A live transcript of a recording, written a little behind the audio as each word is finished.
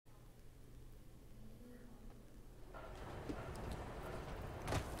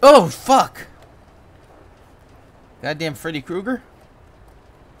Oh, fuck! Goddamn Freddy Krueger?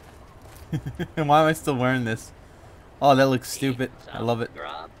 Why am I still wearing this? Oh, that looks stupid. I love it.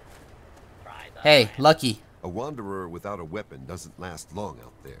 Hey, Lucky. A wanderer without a weapon doesn't last long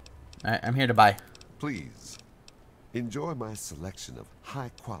out there. Alright, I'm here to buy. Please, enjoy my selection of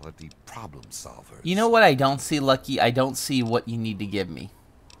high-quality problem solvers. You know what I don't see, Lucky? I don't see what you need to give me.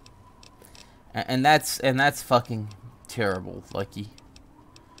 And that's fucking terrible, Lucky.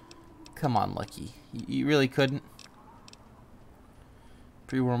 Come on, Lucky. You really couldn't?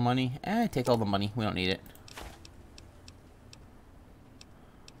 Pre-war money? Take all the money. We don't need it.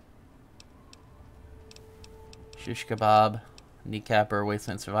 Shish kebab, kneecapper,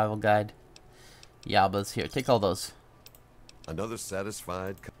 wasteland survival guide. Yabas. Here, take all those. Another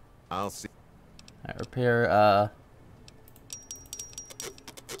satisfied. I'll see. Alright, repair.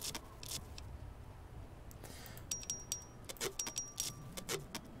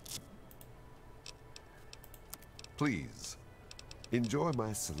 Please, enjoy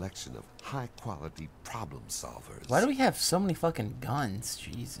my selection of high-quality problem solvers. Why do we have so many fucking guns?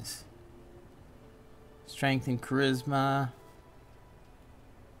 Jesus. Strength and charisma.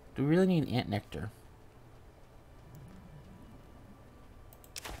 Do we really need ant nectar?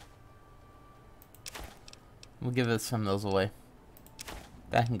 We'll give us some of those away.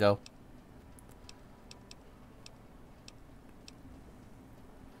 Back and go.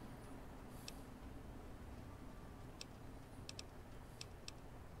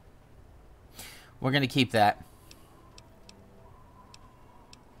 We're gonna keep that.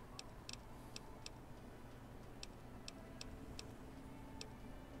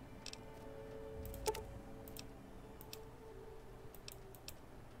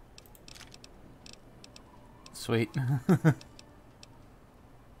 Sweet.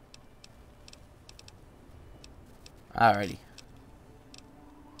 Alrighty.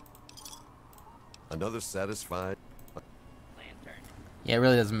 Another satisfied. Lantern. Yeah, it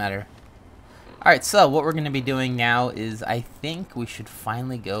really doesn't matter. Alright, so what we're going to be doing now is I think we should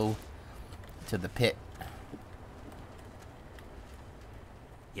finally go to the pit.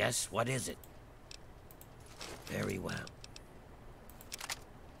 Yes, what is it? Very well.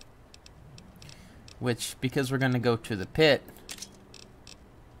 Which, because we're going to go to the pit,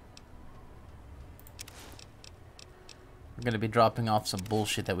 we're going to be dropping off some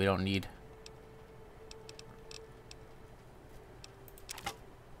bullshit that we don't need.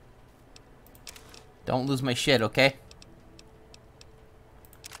 Don't lose my shit, okay?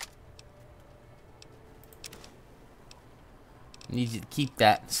 Need you to keep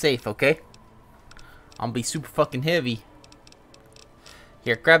that safe, okay? I'll be super fucking heavy.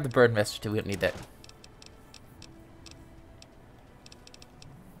 Here, grab the bird investor too. We don't need that.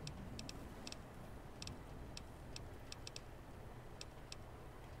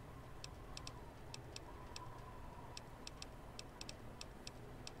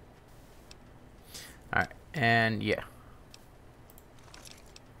 Alright, and yeah.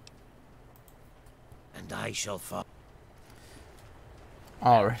 And I shall fall.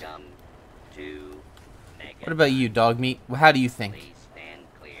 Alright. Come to negative. What about you, dog meat? How do you think? Please stand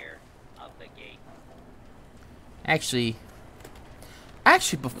clear of the gate. Actually,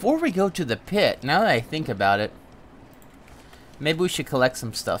 before we go to the pit, now that I think about it, maybe we should collect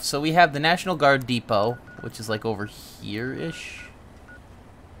some stuff. So we have the National Guard Depot, which is like over here-ish.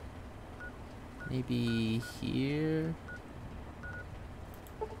 Maybe here?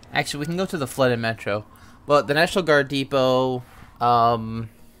 Actually, we can go to the flooded metro. But the National Guard Depot,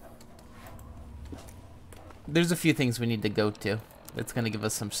 there's a few things we need to go to. It's going to give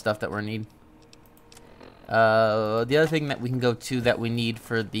us some stuff that we need. The other thing that we can go to that we need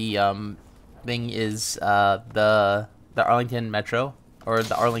for the thing is the Arlington Metro, or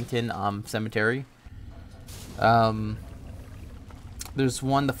the Arlington Cemetery. There's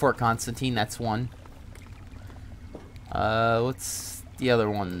one, the Fort Constantine, that's one. What's the other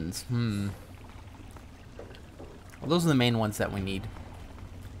ones? Well, those are the main ones that we need.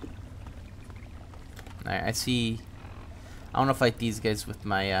 Alright, I see. I want to fight these guys with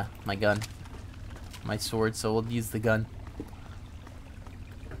my my gun, my sword. So we'll use the gun.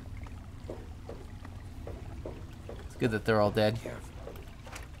 It's good that they're all dead.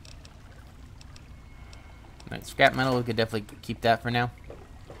 Alright, scrap metal. We could definitely keep that for now.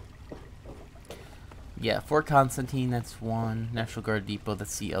 Yeah, Fort Constantine. That's one. National Guard Depot.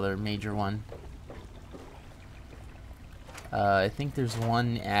 That's the other major one. I think there's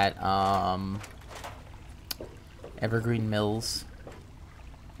one at Evergreen Mills.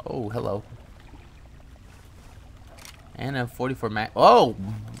 Oh, hello. And a 44 mag. Oh,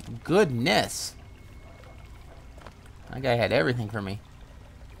 goodness. That guy had everything for me.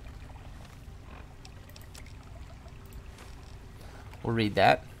 We'll read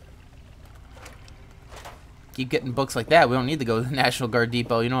that. Keep getting books like that. We don't need to go to the National Guard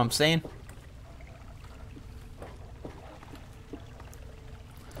Depot. You know what I'm saying?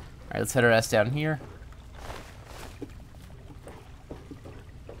 Alright, let's head our ass down here.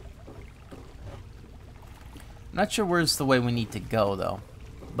 I'm not sure where's the way we need to go, though.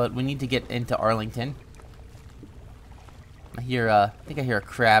 But we need to get into Arlington. I think I hear a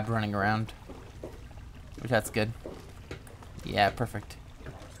crab running around. Which, that's good. Yeah, perfect.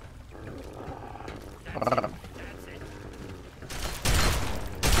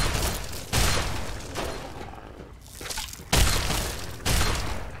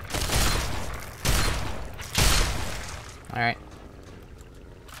 Alright.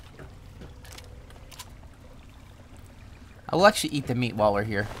 I will actually eat the meat while we're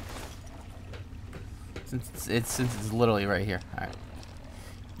here. Since it's literally right here. Alright.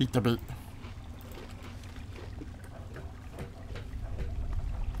 Eat the meat.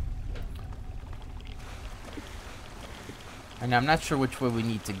 And I'm not sure which way we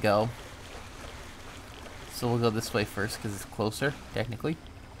need to go. So we'll go this way first because it's closer, technically.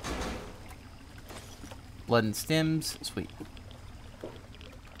 Blood and stems. Sweet.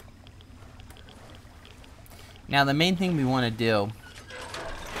 Now the main thing we want to do,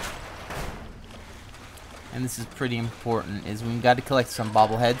 and this is pretty important, is we've got to collect some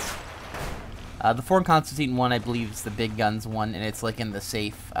bobbleheads. The Foreign Constantine one, I believe, is the big guns one, and it's like in the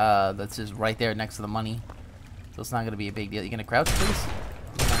safe. That's just right there next to the money. So it's not going to be a big deal. You going to crouch, please?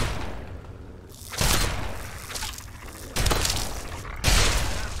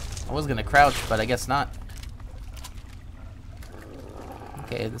 I was going to crouch, but I guess not.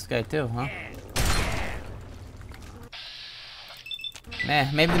 Okay, this guy too, huh?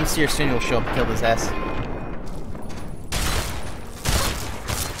 Nah, maybe the Mysterious Stranger will show up and kill his ass.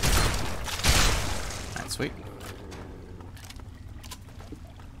 Alright, sweet.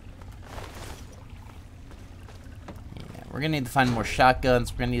 Yeah, we're gonna need to find more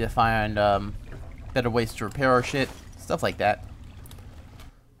shotguns. We're gonna need to find better ways to repair our shit. Stuff like that.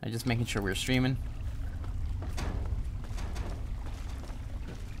 I'm just making sure we're streaming.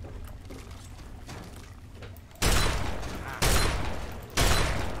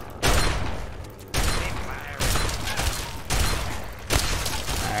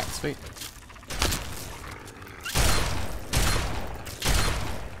 Sweet.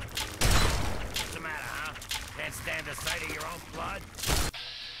 What's the matter, huh? Can't stand the sight of your own blood?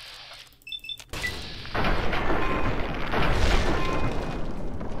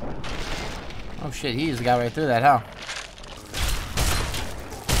 Oh shit, he just got right through that, huh?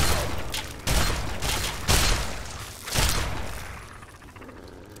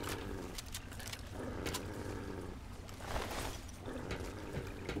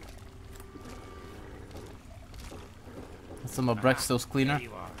 Some of Brexto's cleaner.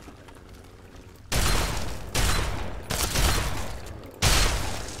 You are.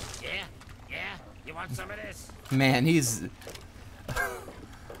 Yeah. You want some of this? Man, he's...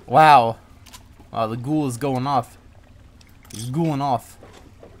 Wow. Wow, the ghoul is going off. He's ghouling off.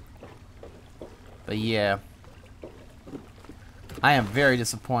 But yeah. I am very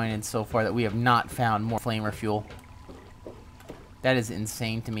disappointed so far that we have not found more flamer fuel. That is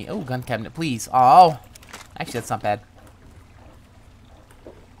insane to me. Oh, gun cabinet, please. Oh. Actually, that's not bad.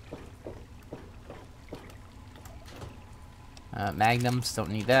 Magnums, don't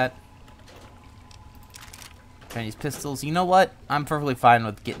need that. Chinese pistols. You know what? I'm perfectly fine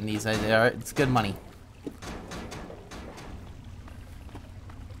with getting these. It's good money.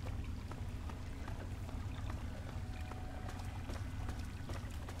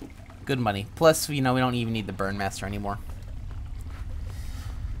 Good money. Plus, you know, we don't even need the Burnmaster anymore.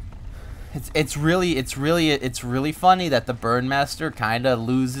 It's really funny that the Burnmaster kind of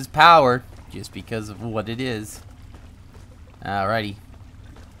loses power just because of what it is. Alrighty.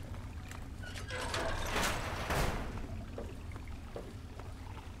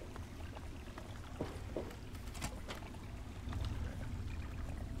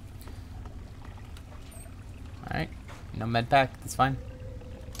 Alright. No med pack, that's fine.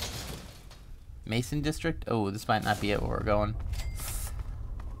 Mason District? Oh, this might not be it where we're going.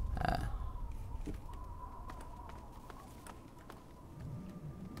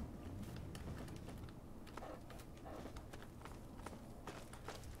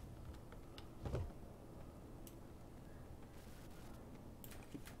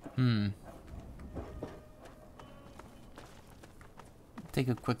 Take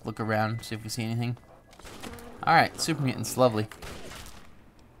a quick look around, see if we see anything. Alright, super mutants, lovely.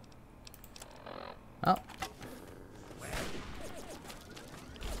 Oh.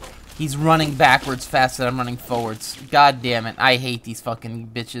 He's running backwards faster than I'm running forwards. God damn it. I hate these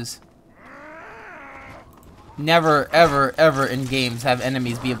fucking bitches. Never, ever, ever in games have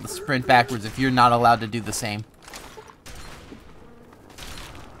enemies be able to sprint backwards if you're not allowed to do the same.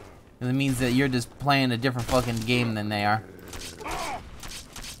 It means that you're just playing a different fucking game than they are.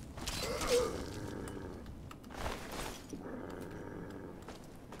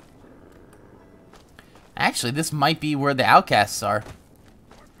 Actually, this might be where the outcasts are.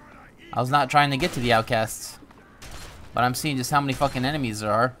 I was not trying to get to the outcasts, but I'm seeing just how many fucking enemies there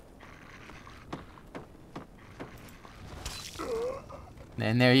are.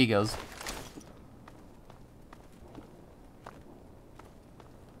 And there he goes.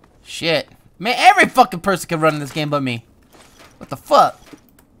 Shit. Man, every fucking person can run in this game but me. What the fuck?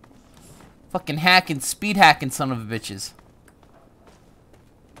 Fucking hacking, speed hacking son of a bitches.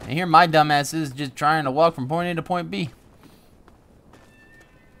 And here my dumbass is just trying to walk from point A to point B.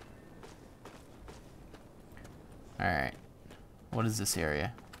 Alright. What is this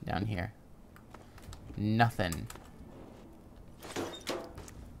area? Down here. Nothing.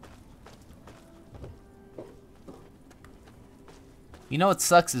 You know what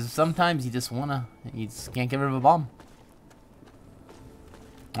sucks is sometimes you just can't get rid of a bomb.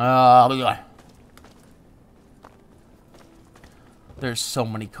 There's so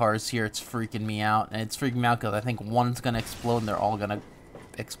many cars here, it's freaking me out. And it's freaking me out because I think one's gonna explode and they're all gonna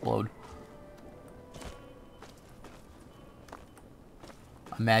explode.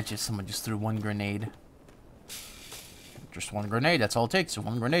 Imagine if someone just threw one grenade. Just one grenade, that's all it takes,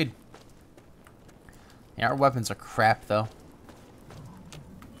 one grenade. Yeah, our weapons are crap though.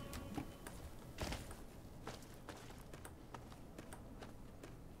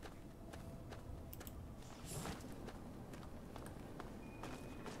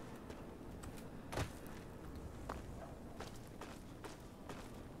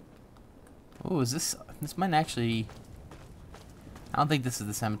 Ooh, is this might actually... I don't think this is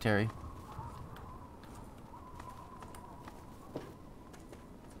the cemetery.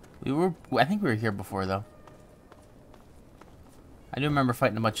 I think we were here before, though. I do remember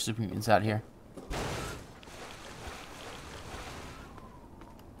fighting a bunch of super mutants out here.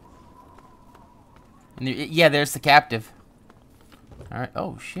 And there, yeah, there's the captive. Alright,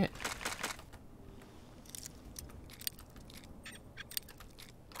 oh shit.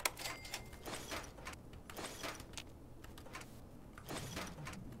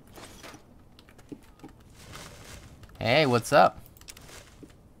 Hey, what's up?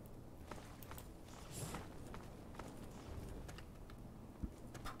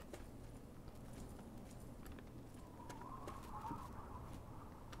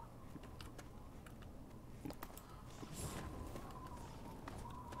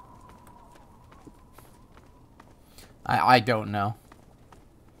 I don't know.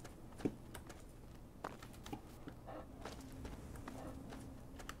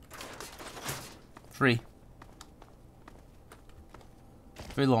 Three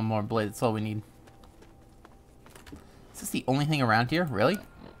little more blades, that's all we need. Is this the only thing around here? Really?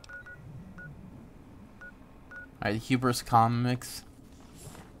 Alright, the Hubris comics.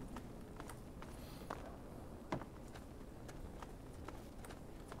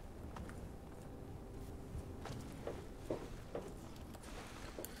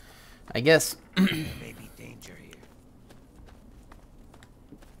 I guess. There may be danger here.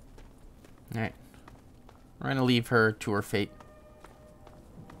 Alright. We're gonna leave her to her fate.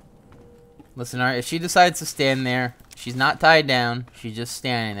 Listen, alright, if she decides to stand there, she's not tied down, she's just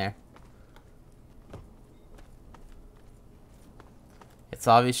standing there. It's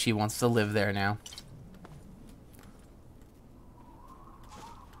obvious she wants to live there now.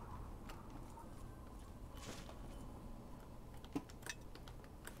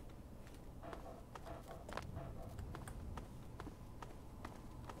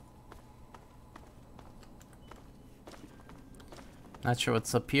 Not sure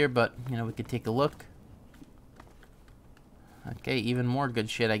what's up here, but, you know, we could take a look. Okay, even more good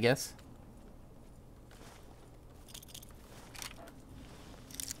shit, I guess.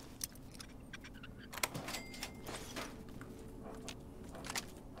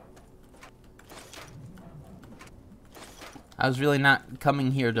 I was really not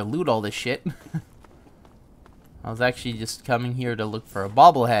coming here to loot all this shit. I was actually just coming here to look for a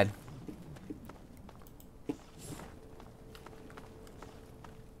bobblehead.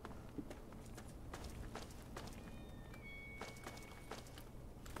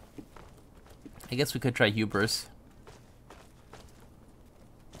 I guess we could try Hubris.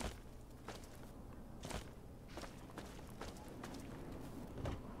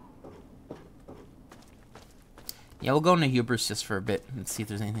 Yeah, we'll go into Hubris just for a bit and see if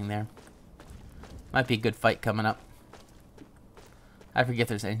there's anything there. Might be a good fight coming up. I forget if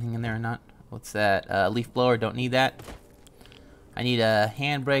there's anything in there or not. What's that? Leaf blower, don't need that. I need a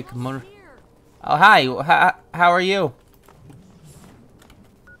handbrake, motor... Oh, hi! How are you?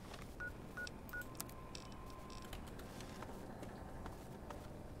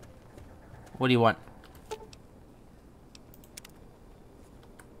 What do you want?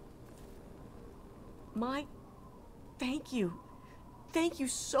 Mike, thank you. Thank you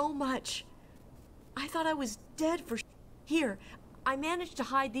so much. I thought I was dead for Here, I managed to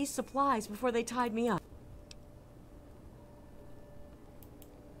hide these supplies before they tied me up.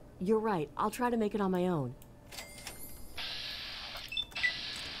 You're right. I'll try to make it on my own.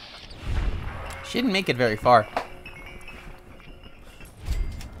 She didn't make it very far.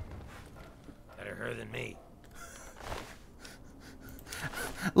 Better her than me.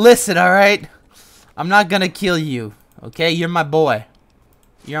 Listen, alright? I'm not gonna kill you, okay? You're my boy.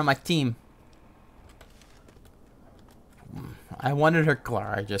 You're on my team. I wanted her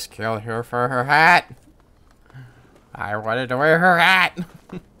car. I just killed her for her hat. I wanted to wear her hat.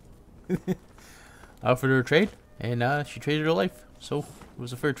 Offered her a trade, and she traded her life. So, it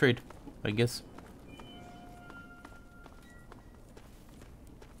was a fair trade, I guess.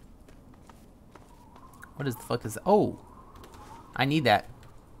 What is the fuck is that? Oh! I need that.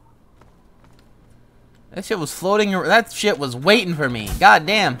 That shit was floating. That shit was waiting for me. God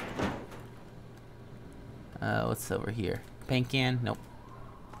damn. What's over here? Paint can? Nope.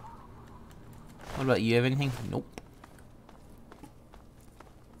 What about you? Have anything? Nope.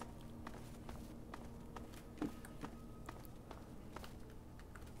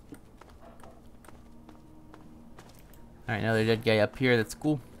 Alright, another dead guy up here. That's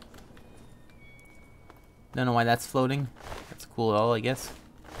cool. Don't know why that's floating. That's cool at all, I guess.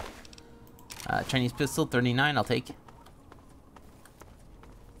 Chinese pistol, 39. I'll take.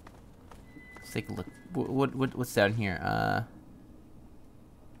 Let's take a look. What's down here?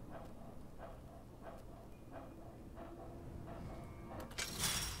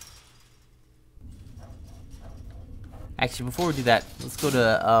 Actually, before we do that, let's go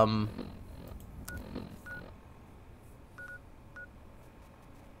to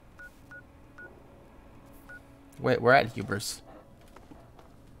Wait, we're at Hubris.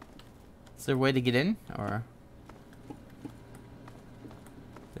 Is there a way to get in, or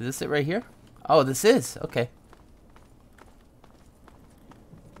is this it right here? Oh, this is okay.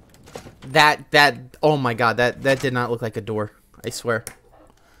 That oh my god, that did not look like a door. I swear.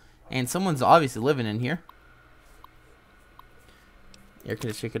 And someone's obviously living in here. Air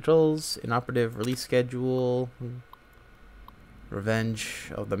conditioning controls, inoperative release schedule,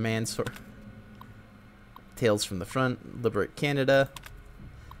 revenge of the manslaughter. Tales from the front, liberate Canada.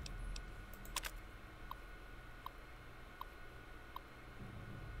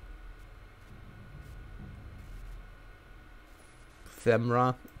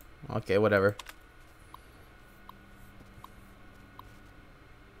 Femra. Okay, whatever.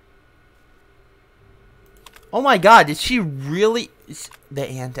 Oh my god, did she really... The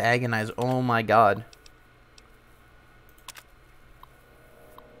antagonizer. Oh my god.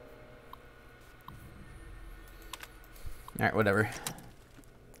 Alright, whatever.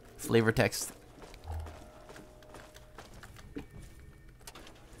 Flavor text.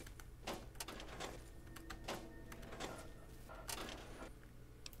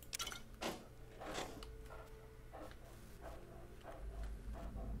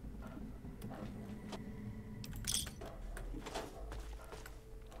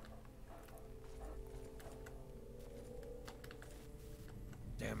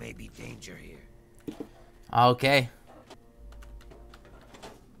 There may be danger here. Okay.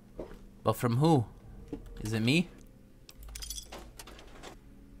 But from who? Is it me?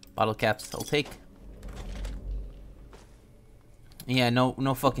 Bottle caps, I'll take. Yeah,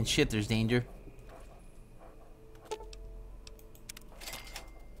 no fucking shit, there's danger.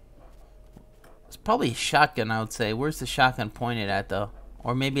 It's probably a shotgun, I would say. Where's the shotgun pointed at, though?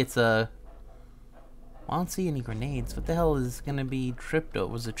 Or maybe it's a... I don't see any grenades. What the hell is gonna be tripped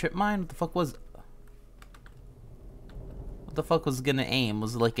over? Was it trip mine? What the fuck was... What the fuck was gonna aim?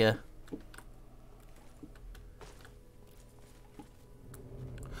 Was it like a...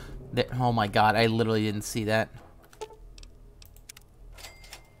 There, oh my god, I literally didn't see that.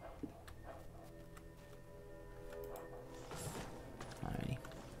 Alrighty.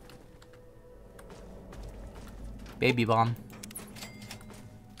 Baby bomb.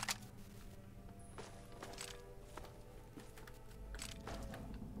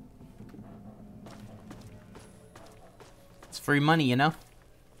 It's free money, you know?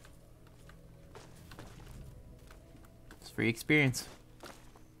 free experience.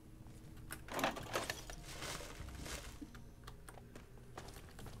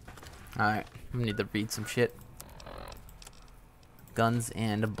 Alright, I need to read some shit. Guns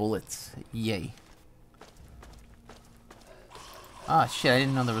and bullets. Yay. Ah, shit, I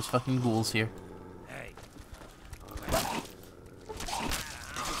didn't know there was fucking ghouls here. Hey. Can't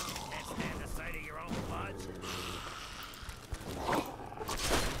stand the sight of your own blood?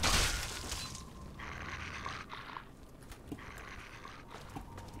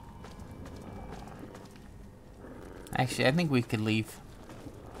 Actually, I think we could leave.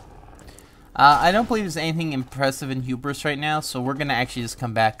 I don't believe there's anything impressive in Hubris right now, so we're gonna actually just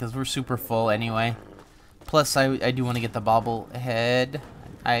come back because we're super full anyway. Plus, I do want to get the bobblehead.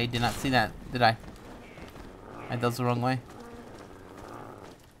 I did not see that, did I? I did the wrong way.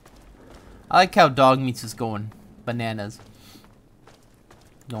 I like how dog meats is going bananas.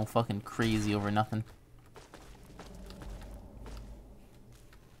 Going fucking crazy over nothing.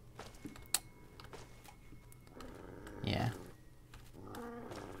 Yeah.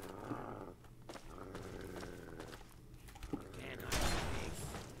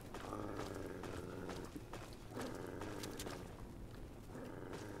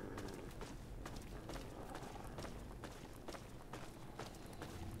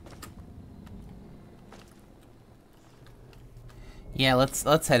 Yeah,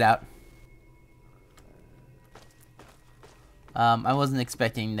 let's head out. I wasn't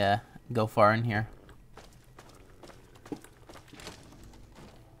expecting to go far in here.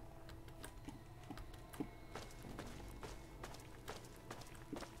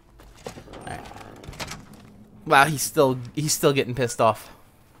 Alright. Wow, he's still getting pissed off.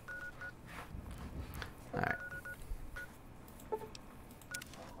 Alright.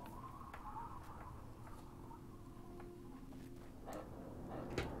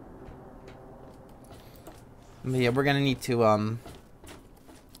 Yeah, we're gonna need to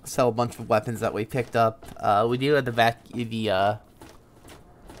sell a bunch of weapons that we picked up. We do have I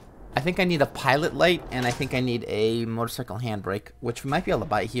think I need a pilot light, and I think I need a motorcycle handbrake, which we might be able to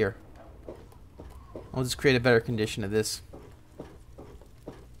buy here. I'll just create a better condition of this.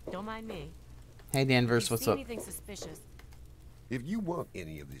 Don't mind me. Hey Danvers, what's up? Anything suspicious? If you want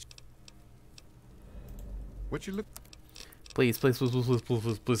any of this, what you look? Please, please, please, please, please, please,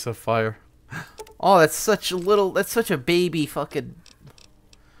 please, please have fire. Oh, that's such a baby fucking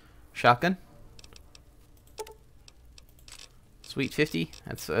shotgun. Sweet 50.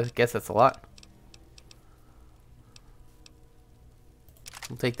 I guess that's a lot.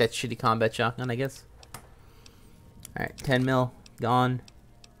 We'll take that shitty combat shotgun, I guess. Alright, 10 mil, gone.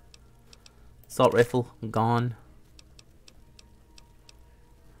 Assault rifle, gone.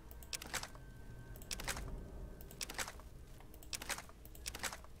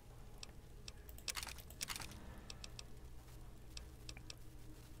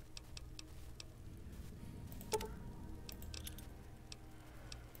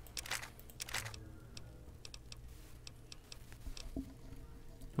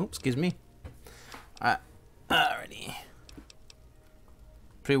 Oops, excuse me. Alrighty.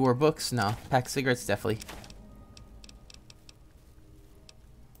 Pre-war books? No. Pack of cigarettes? Definitely.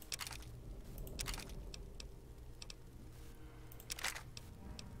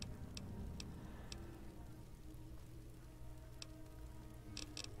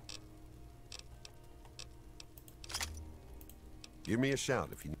 Give me a shout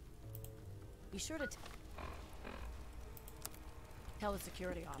if you. Be sure to tell the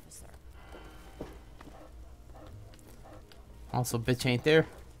security officer. Also, bitch ain't there.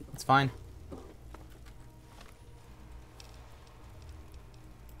 It's fine.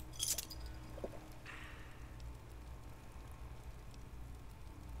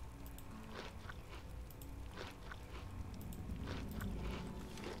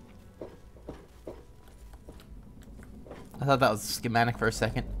 I thought that was schematic for a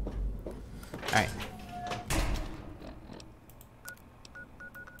second. Alright.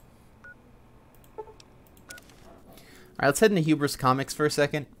 Alright, let's head into Hubris Comics for a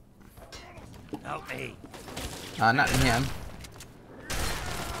second. Help me. Not him.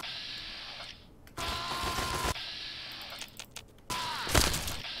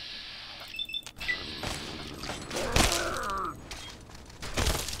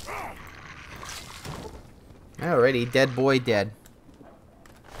 Alrighty, dead boy dead.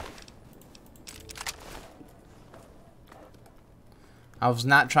 I was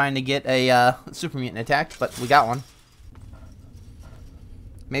not trying to get a super mutant attack, but we got one.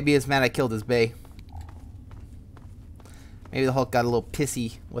 Maybe he's mad I killed his bae. Maybe the Hulk got a little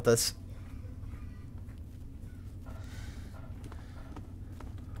pissy with us.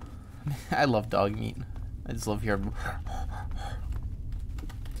 I love dog meat. I just love hearing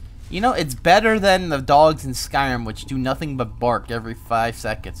You know, it's better than the dogs in Skyrim, which do nothing but bark every 5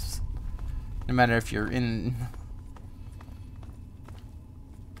 seconds. No matter if you're in...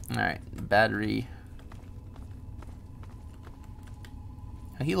 Alright, battery.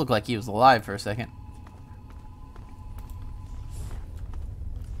 He looked like he was alive for a second.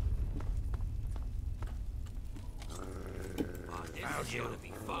 Found you.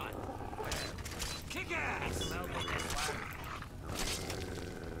 Be fun. Kick ass.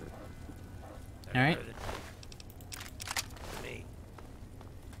 Alright.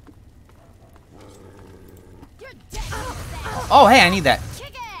 Oh, hey, I need that.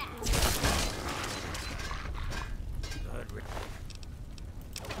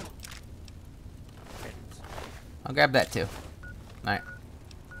 I'll grab that too. Alright.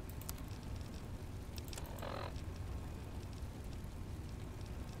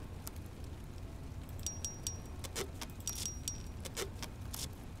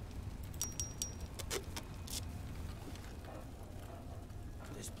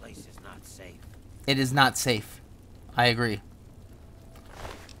 This place is not safe. It is not safe. I agree.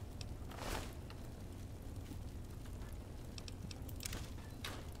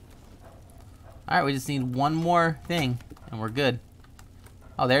 Alright, we just need one more thing, and we're good.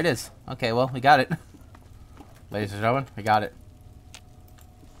 Oh, there it is. Okay, well, we got it. Ladies and gentlemen, we got it.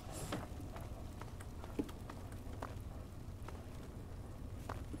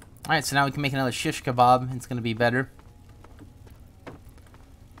 Alright, so now we can make another shish kebab. It's going to be better.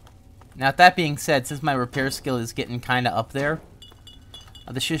 Now, with that being said, since my repair skill is getting kind of up there,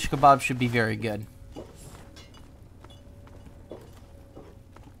 the shish kebab should be very good.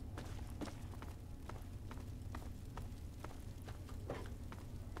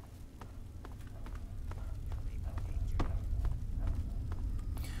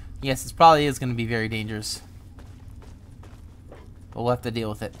 Yes, it probably is going to be very dangerous. But we'll have to deal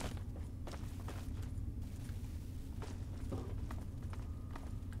with it.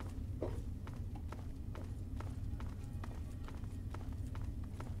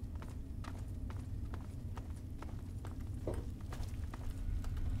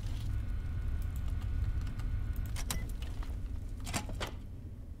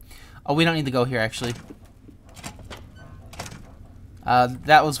 Oh, we don't need to go here, actually.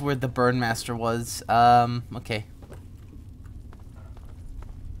 That was where the Burn Master was. Okay.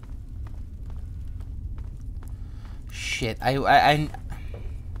 Shit, I'm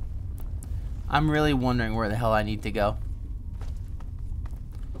really wondering where the hell I need to go.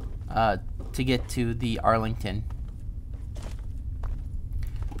 To get to the Arlington.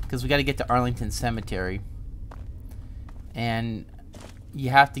 Because we gotta get to Arlington Cemetery. And you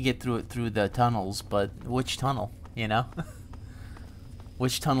have to get through it through the tunnels, but which tunnel, you know?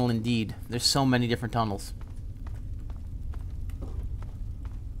 Which tunnel indeed? There's so many different tunnels.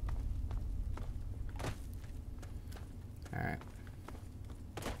 Alright.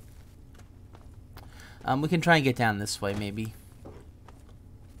 We can try and get down this way, maybe.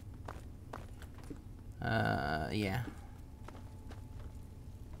 Yeah.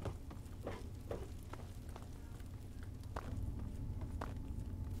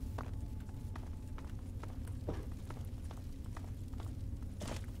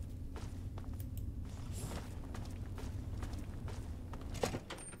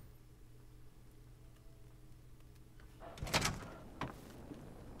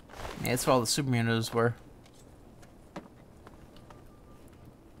 Yeah, that's where all the superheroes were.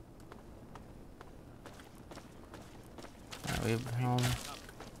 Alright, we have home.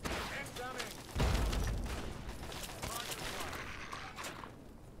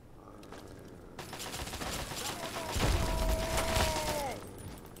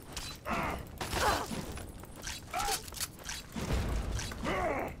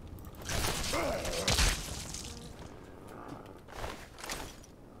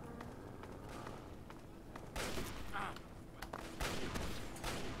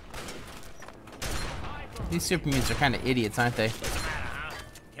 These super mutants are kind of idiots, aren't they? What's the matter, huh?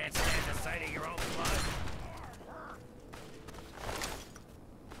 Can't stand the sight of your own blood.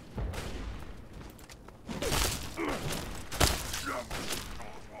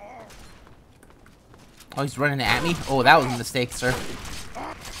 Oh, he's running at me? Oh, that was a mistake, sir.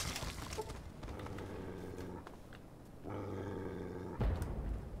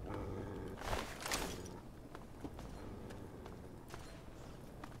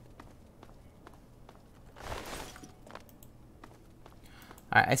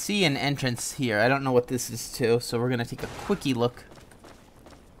 Alright, I see an entrance here. I don't know what this is to, so we're gonna take a quickie look.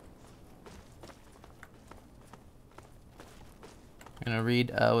 I'm gonna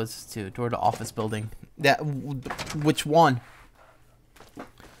read, what's to door to office building. That, which one?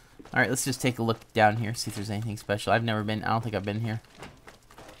 Alright, let's just take a look down here, see if there's anything special. I've never been, I don't think I've been here.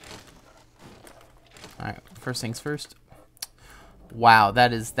 Alright, first things first. Wow,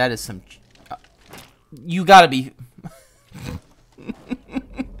 that is some... you gotta be...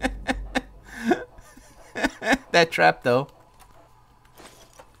 that trap, though.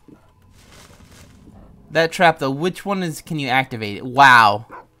 That trap, though, which one can you activate it? Wow.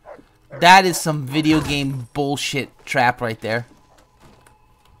 That is some video game bullshit trap right there.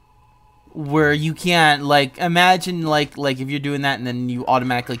 Where you can't, like, imagine, like if you're doing that and then you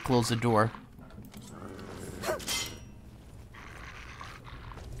automatically close the door.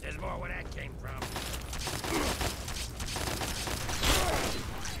 There's more where that came from.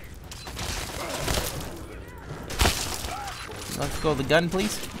 Let's go the gun,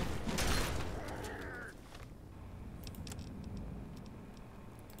 please.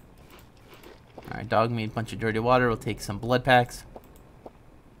 Alright, dog made a bunch of dirty water. We'll take some blood packs.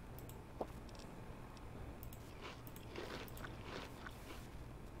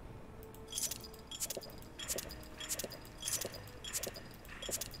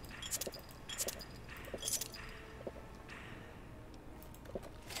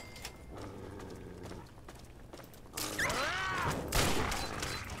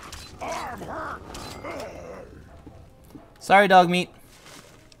 Sorry, dog meat.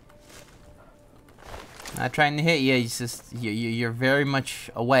 Not trying to hit you. It's just you're very much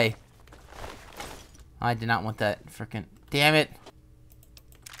away. I did not want that. Frickin' damn it!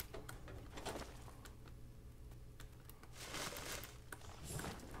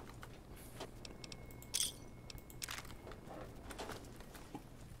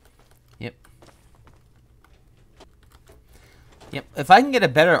 Yep. Yep. If I can get a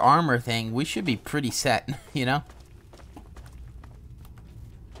better armor thing, we should be pretty set. You know.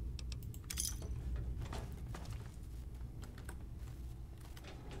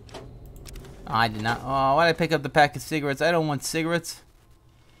 I did not. Oh, why did I pick up the pack of cigarettes? I don't want cigarettes.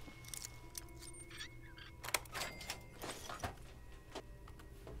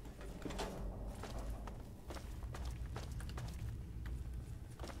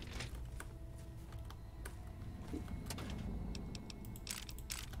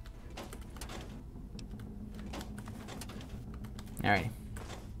 All right.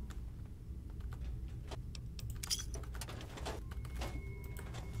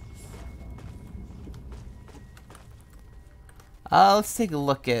 Let's take a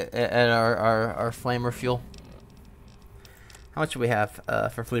look at our flamer fuel. How much do we have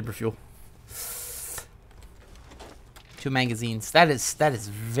for flamer fuel? 2 magazines. That is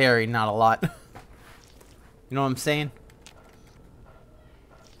very not a lot. You know what I'm saying?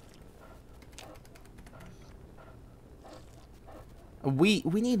 We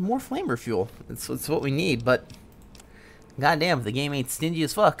need more flamer fuel. It's what we need, but goddamn, the game ain't stingy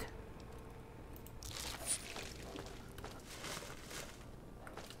as fuck.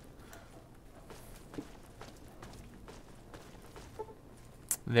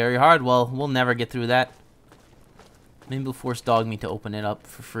 Very hard. Well, we'll never get through that. Maybe we'll force dog meat to open it up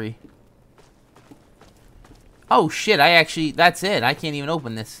for free. Oh shit, that's it. I can't even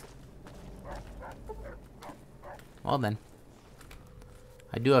open this. Well then.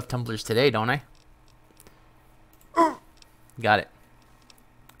 I do have tumblers today, don't I? Got it.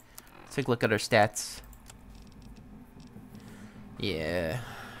 Let's take a look at our stats. Yeah.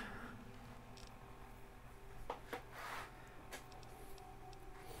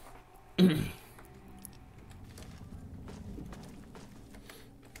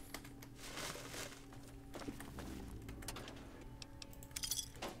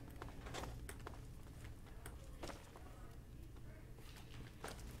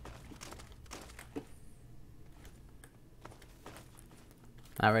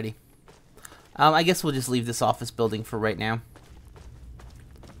 Alrighty. I guess we'll just leave this office building for right now.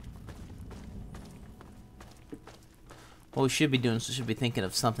 What we should be doing is we should be thinking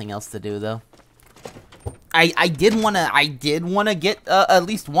of something else to do, though. I did wanna get at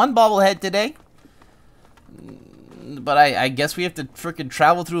least one bobblehead today, but I guess we have to frickin'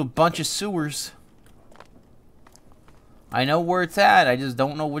 travel through a bunch of sewers. I know where it's at. I just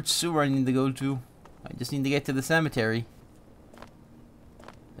don't know which sewer I need to go to. I just need to get to the cemetery.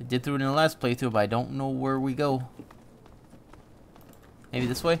 I did through it in the last playthrough, but I don't know where we go. Maybe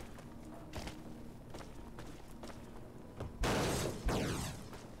this way?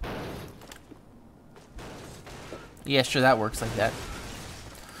 Yeah, sure, that works like that.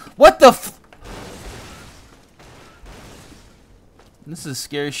 What the f... This is the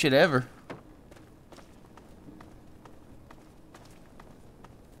scariest shit ever.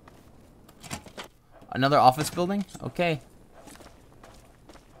 Another office building? Okay.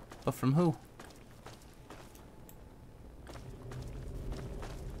 But from who?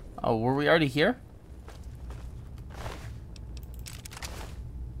 Oh, were we already here?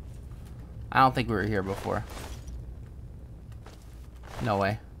 I don't think we were here before. No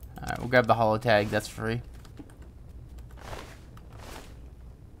way. Alright, we'll grab the holo tag. That's free.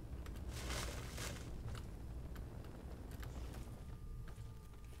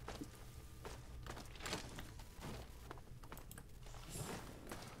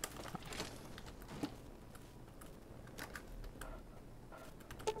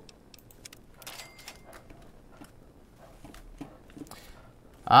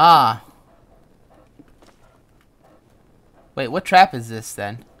 Ah. Wait, what trap is this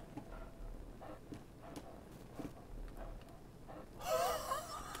then?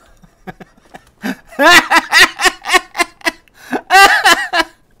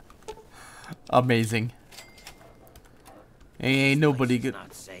 Amazing. Ain't nobody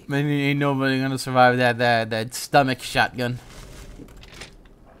gonna survive that stomach shotgun.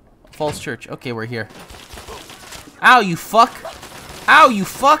 False church. Okay, we're here. Ow, you fuck! Ow, you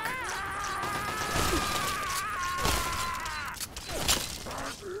fuck!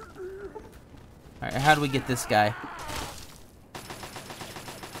 Alright, how do we get this guy?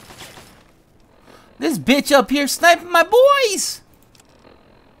 This bitch up here sniping my boys!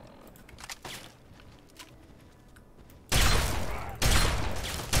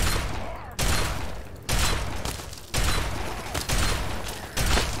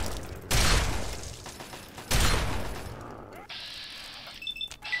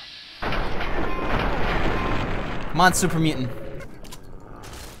 Come on, Super Mutant.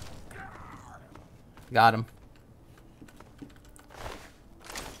 Got him.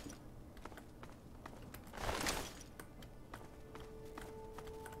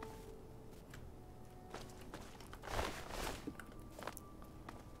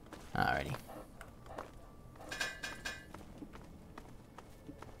 Alrighty.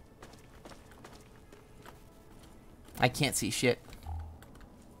 I can't see shit.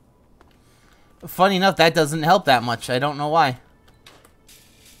 Funny enough, that doesn't help that much. I don't know why.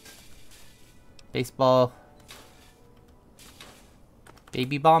 Baseball.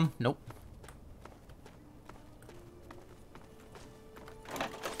 Baby bomb? Nope.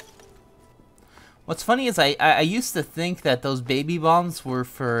 What's funny is I used to think that those baby bombs were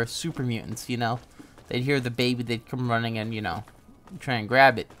for super mutants, you know. They'd hear the baby, they'd come running and, you know, try and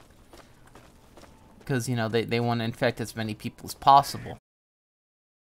grab it. Because, you know, they want to infect as many people as possible.